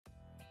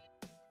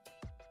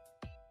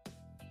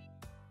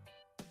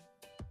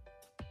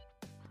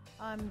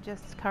I'm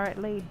just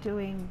currently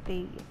doing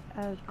the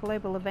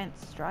global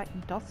events strike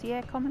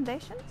dossier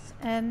commendations,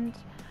 and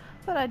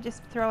thought I'd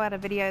just throw out a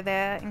video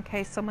there in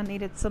case someone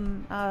needed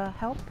some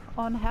help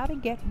on how to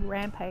get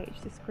Rampage,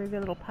 this groovy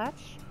little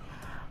patch.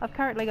 I've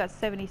currently got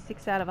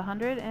 76 out of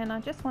 100, and I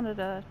just wanted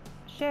to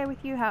share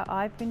with you how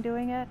I've been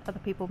doing it. Other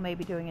people may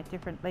be doing it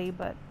differently,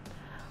 but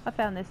I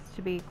found this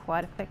to be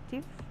quite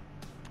effective.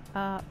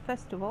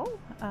 First of all,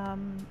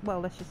 well,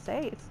 let's just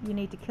say you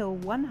need to kill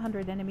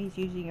 100 enemies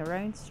using your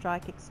own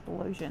strike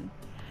explosion.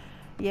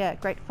 Yeah,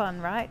 great fun,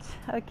 right?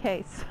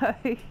 Okay, so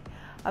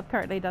I've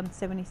currently done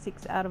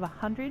 76 out of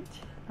 100.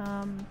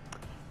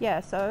 Yeah,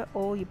 so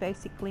all you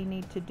basically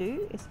need to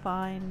do is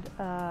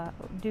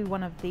do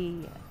one of the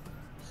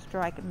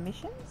strike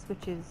missions,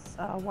 which is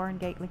Warren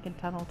Gate, Lincoln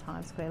Tunnel,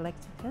 Times Square,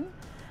 Lexington,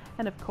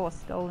 and of course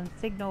Stolen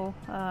Signal.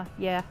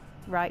 Yeah,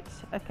 right.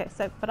 Okay,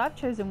 so but I've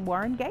chosen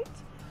Warren Gate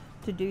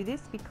to do this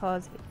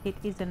because it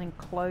is an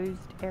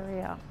enclosed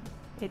area.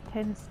 It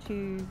tends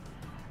to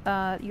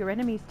your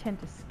enemies tend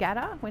to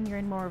scatter when you're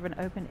in more of an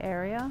open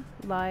area,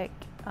 like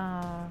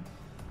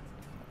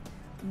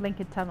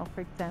Lincoln Tunnel, for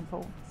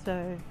example.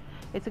 So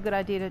it's a good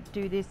idea to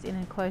do this in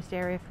an enclosed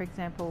area. For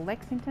example,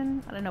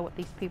 Lexington. I don't know what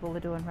these people are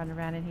doing running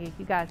around in here.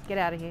 You guys get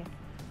out of here.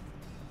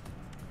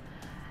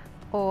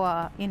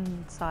 Or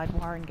inside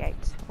Warren Gate,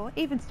 or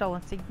even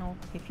Stolen Signal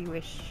if you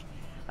wish.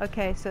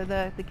 Okay, so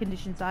the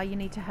conditions are you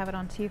need to have it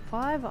on tier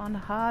 5 on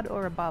hard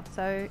or above.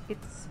 So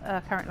it's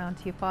currently on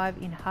tier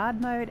 5 in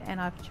hard mode,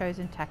 and I've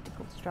chosen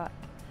tactical strike,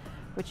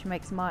 which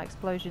makes my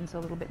explosions a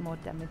little bit more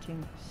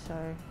damaging.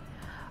 So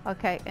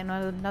okay, and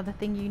another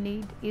thing you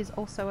need is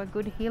also a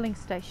good healing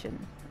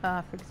station.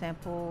 For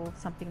example,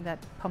 something that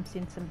pumps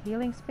in some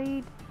healing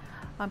speed.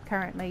 I'm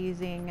currently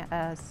using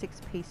a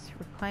 6-piece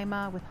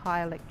reclaimer with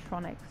high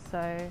electronics,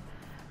 so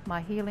my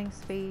healing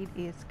speed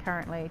is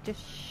currently just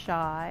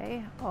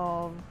shy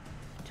of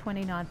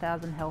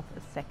 29,000 health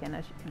a second,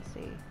 as you can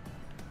see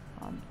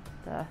on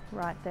the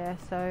right there.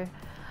 So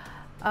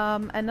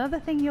another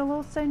thing you'll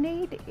also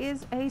need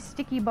is a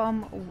sticky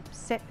bomb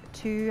set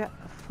to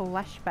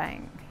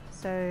flashbang.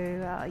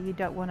 So you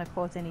don't want to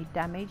cause any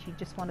damage, you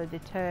just want to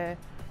deter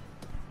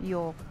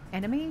your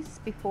enemies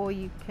before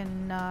you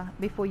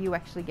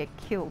actually get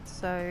killed.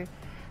 So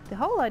the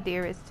whole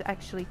idea is to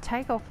actually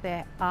take off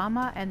their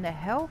armor and their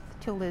health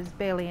till there's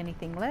barely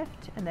anything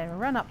left, and then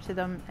run up to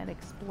them and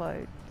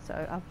explode.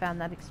 So I've found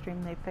that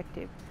extremely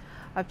effective.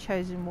 I've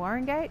chosen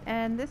Warren Gate,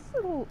 and this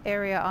little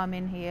area I'm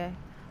in here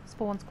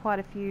spawns quite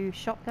a few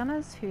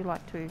shotgunners who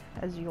like to,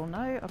 as you'll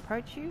know,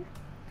 approach you.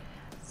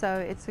 So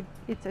it's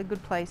a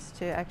good place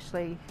to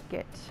actually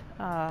get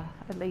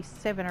at least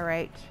 7 or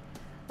 8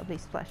 of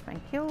these flashbang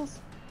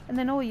kills, and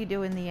then all you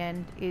do in the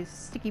end is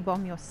sticky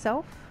bomb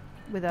yourself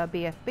with a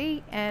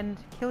BFB and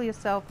kill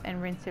yourself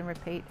and rinse and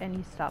repeat, and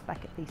you start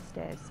back at these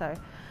stairs. So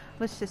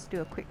let's just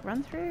do a quick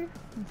run through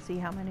and see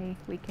how many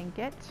we can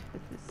get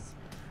with this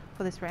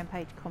for this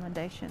Rampage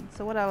commendation.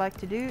 So what I like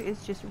to do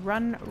is just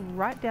run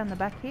right down the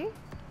back here,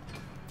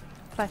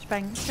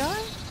 flashbang this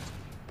guy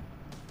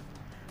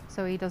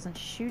so he doesn't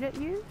shoot at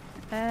you,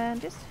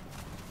 and just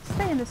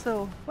stay in this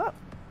little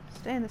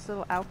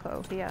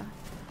alcove here.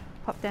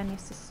 Pop down your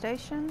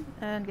station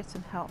and get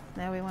some health.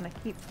 Now we want to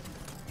keep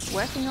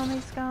working on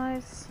these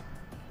guys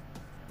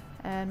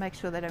and make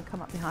sure they don't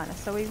come up behind us.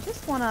 So we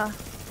just want to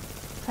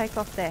take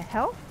off their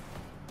health,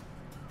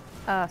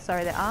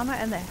 their armor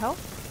and their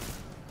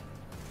health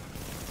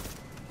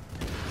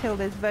till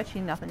there's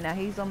virtually nothing. Now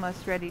he's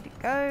almost ready to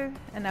go,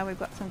 and now we've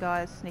got some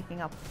guys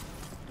sneaking up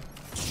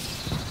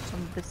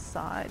from this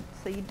side.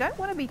 So you don't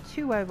want to be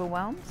too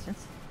overwhelmed,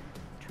 just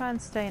try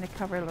and stay in a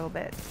cover a little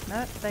bit.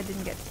 Nope, they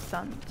didn't get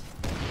stunned.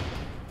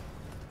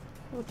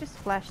 We'll just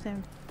flash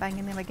them,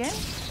 banging them again,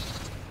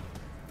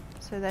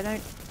 so they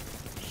don't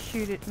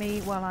shoot at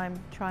me while I'm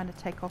trying to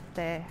take off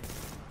their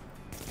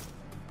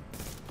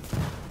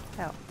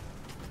health.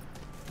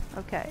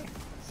 Okay,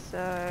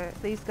 so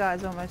these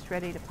guys are almost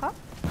ready to pop.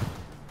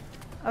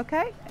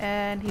 Okay,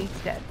 and he's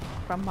dead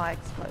from my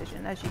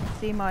explosion. As you can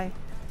see, my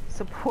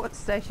support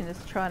station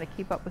is trying to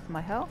keep up with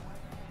my health.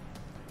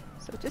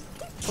 So just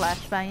keep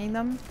flashbanging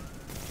them.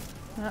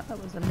 Oh,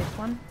 that was a miss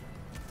one.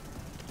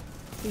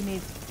 He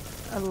needs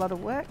a lot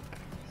of work,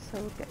 so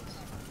we'll get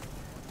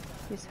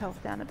his health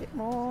down a bit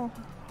more.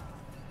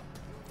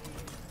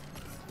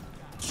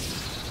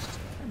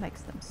 It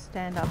makes them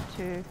stand up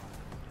too.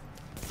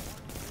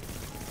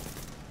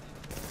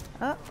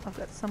 Oh, I've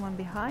got someone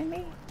behind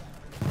me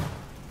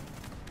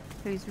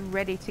who's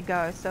ready to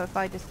go, so if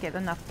I just get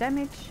enough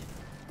damage,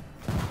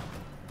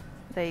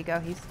 there you go,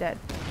 he's dead.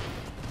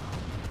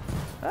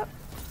 Oh,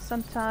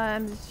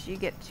 sometimes you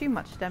get too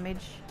much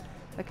damage.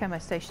 Okay, my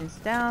station's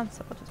down,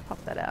 so I'll just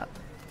pop that out.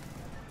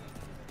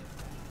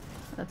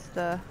 That's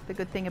the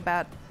good thing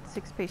about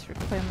 6-piece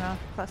reclaimer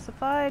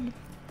classified.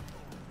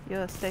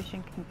 Your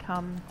station can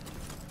come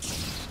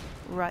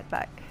right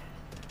back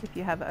if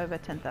you have over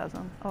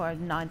 10,000 or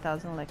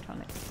 9,000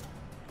 electronics.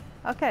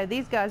 Okay,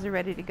 these guys are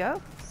ready to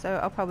go, so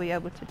I'll probably be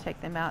able to take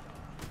them out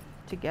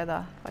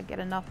together if I get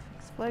enough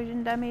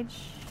explosion damage.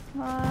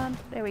 Come on,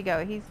 there we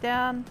go, he's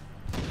down.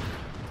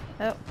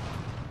 Oh,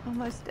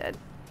 almost dead.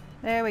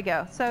 There we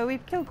go. So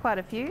we've killed quite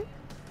a few.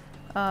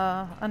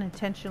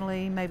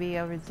 Unintentionally, maybe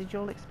a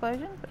residual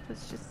explosion, but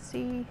let's just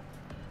see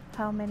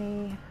how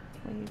many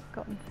we've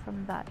gotten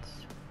from that.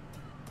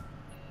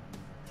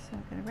 So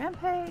I'm going to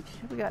rampage.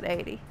 We got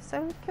 80.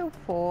 So we've killed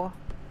 4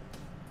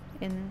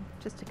 in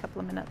just a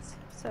couple of minutes.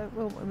 So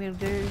what we'll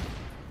do,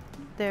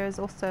 there's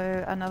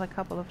also another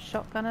couple of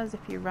shotgunners if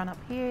you run up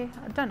here.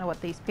 I don't know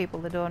what these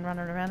people are doing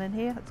running around in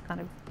here. It's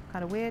kind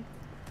of weird.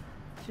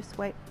 Just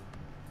wait.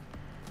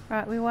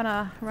 Right, we want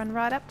to run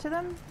right up to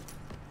them.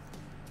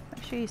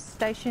 Make sure your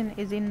station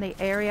is in the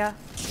area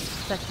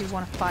that you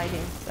want to fight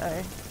in.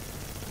 So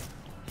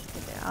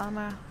get their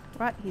armor.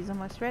 Right, he's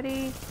almost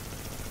ready.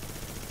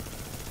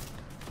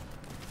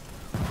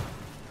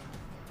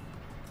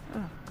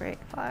 Oh,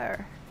 great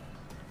fire.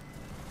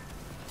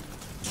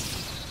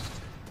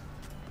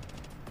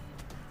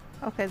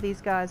 Okay, these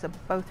guys are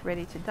both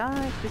ready to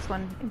die. This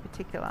one in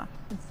particular.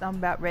 I'm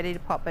about ready to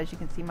pop. As you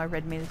can see, my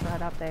red meter's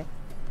right up there.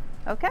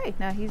 Okay,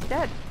 now he's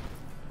dead.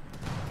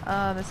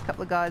 There's a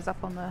couple of guys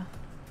up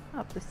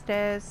the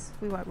stairs.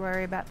 We won't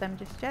worry about them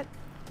just yet.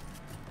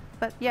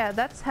 But yeah,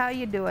 that's how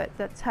you do it.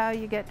 That's how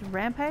you get to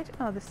rampage.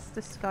 Oh,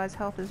 this guy's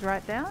health is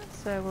right down,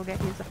 so we'll get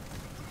his just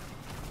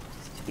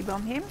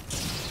T-bomb him,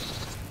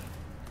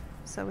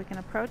 so we can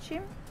approach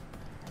him.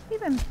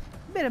 Even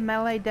a bit of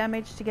melee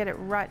damage to get it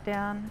right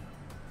down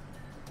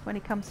when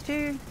he comes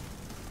to.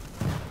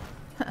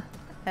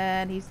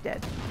 And he's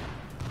dead.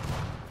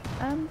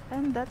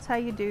 And that's how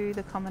you do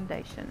the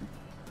commendation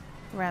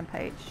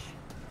rampage.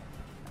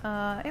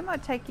 It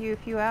might take you a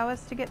few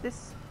hours to get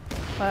this,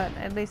 but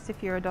at least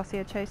if you're a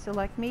dossier chaser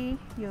like me,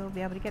 you'll be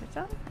able to get it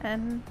done,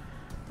 and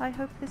I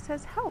hope this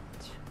has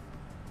helped.